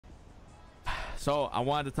So I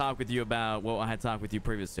wanted to talk with you about what I had talked with you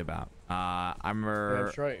previously about. I remember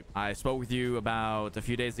That's right. I spoke with you about a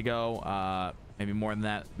few days ago, maybe more than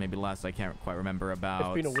that, maybe less. I can't quite remember.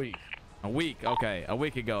 About It's been a week. A week, okay, a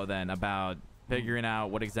week ago then, about figuring out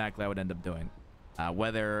what exactly I would end up doing,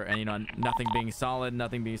 whether, and nothing being solid,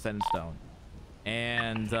 nothing being set in stone.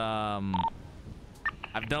 And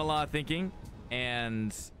I've done a lot of thinking,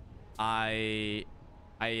 and I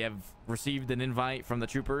have received an invite from the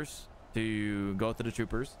troopers to go to the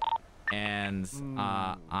troopers, and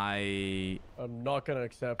I'm not gonna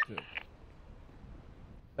accept it.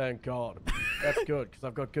 Thank God. That's good, because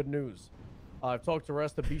I've got good news. I've talked to the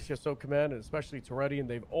rest of the BCSO command, and especially Toretti, and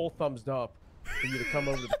they've all thumbs up for you to come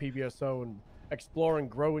over to the PBSO and explore and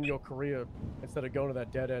grow in your career instead of going to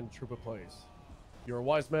that dead-end trooper place. You're a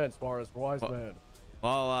wise man, Suarez. Wise man.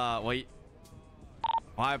 Well, I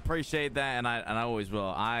appreciate that, and I always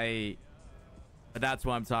will. But that's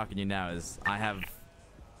why I'm talking to you now. Is I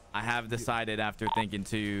have decided after thinking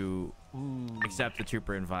to accept the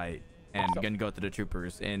trooper invite and gonna go to the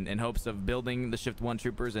troopers in hopes of building the Shift 1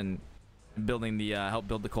 troopers and building the help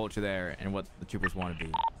build the culture there and what the troopers want to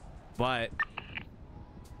be. But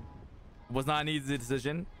it was not an easy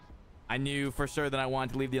decision. I knew for sure that I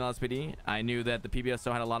wanted to leave the LSPD. I knew that the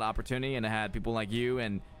PBSO had a lot of opportunity, and it had people like you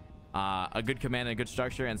and a good command and a good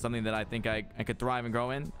structure, and something that I think I could thrive and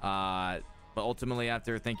grow in. But ultimately,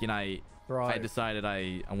 after thinking, I decided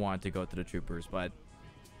I wanted to go to the troopers. But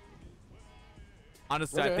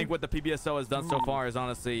honestly, I think what the PBSO has done so far is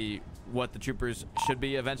honestly what the troopers should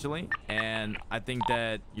be eventually. And I think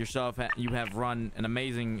that you have run an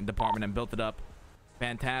amazing department and built it up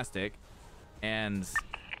fantastic. And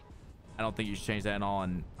I don't think you should change that at all.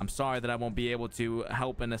 And I'm sorry that I won't be able to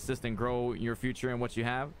help and assist and grow your future and what you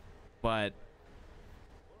have. But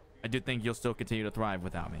I do think you'll still continue to thrive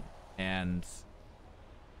without me. And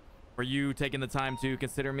for you taking the time to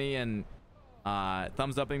consider me and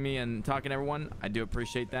thumbs upping me and talking to everyone, I do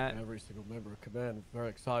appreciate that. Every single member of command is very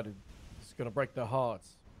excited. It's gonna break their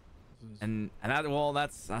hearts. And that's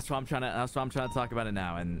what I'm trying to talk about it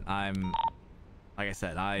now. And I'm, like I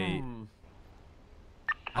said, I'm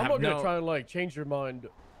not gonna try and like change your mind,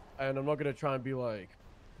 and I'm not gonna try and be like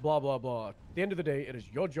blah blah blah. At the end of the day, it is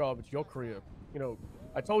your job, it's your career.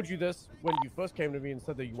 I told you this when you first came to me and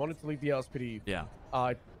said that you wanted to leave the LSPD. Yeah.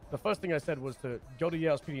 The first thing I said was to go to the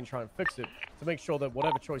LSPD and try and fix it, to make sure that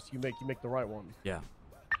whatever choice you make the right one. Yeah.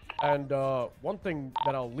 And one thing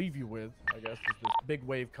that I'll leave you with, I guess, as this big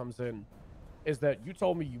wave comes in, is that you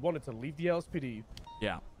told me you wanted to leave the LSPD.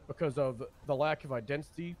 Yeah. Because of the lack of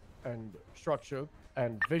identity and structure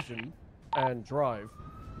and vision and drive.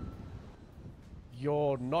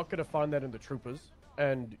 You're not going to find that in the troopers.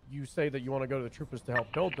 And you say that you want to go to the troopers to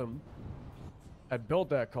help build them and build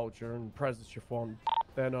that culture and presence Shift 1,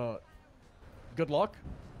 then good luck.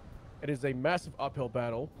 It is a massive uphill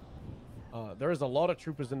battle. There is a lot of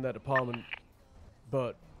troopers in that department,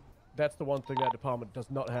 but that's the one thing that department does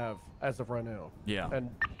not have as of right now. Yeah. And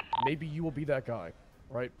maybe you will be that guy,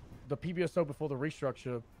 right? The PBSO before the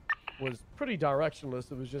restructure was pretty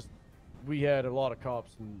directionless. It was just, we had a lot of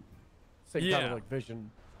cops and same kind of like vision.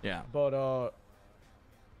 Yeah. But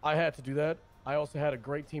I had to do that. I also had a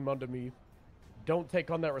great team under me. Don't take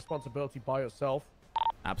on that responsibility by yourself.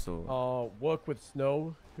 Absolutely. Work with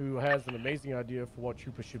Snow, who has an amazing idea for what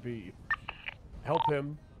troopers should be. Help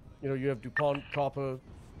him. You have DuPont, Copper,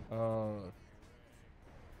 a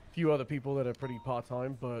few other people that are pretty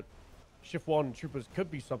part-time, but Shift 1 troopers could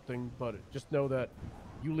be something, but just know that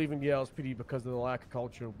you leaving the LSPD because of the lack of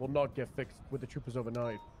culture will not get fixed with the troopers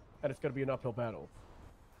overnight, and it's going to be an uphill battle.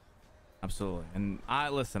 Absolutely. And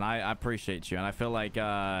I appreciate you, and I feel like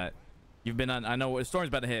you've been on. I know a storm's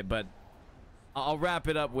about to hit, but I'll wrap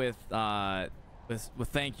it up with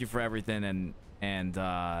thank you for everything,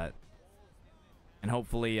 and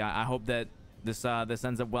hopefully I hope that this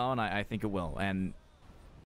ends up well, and I think it will. And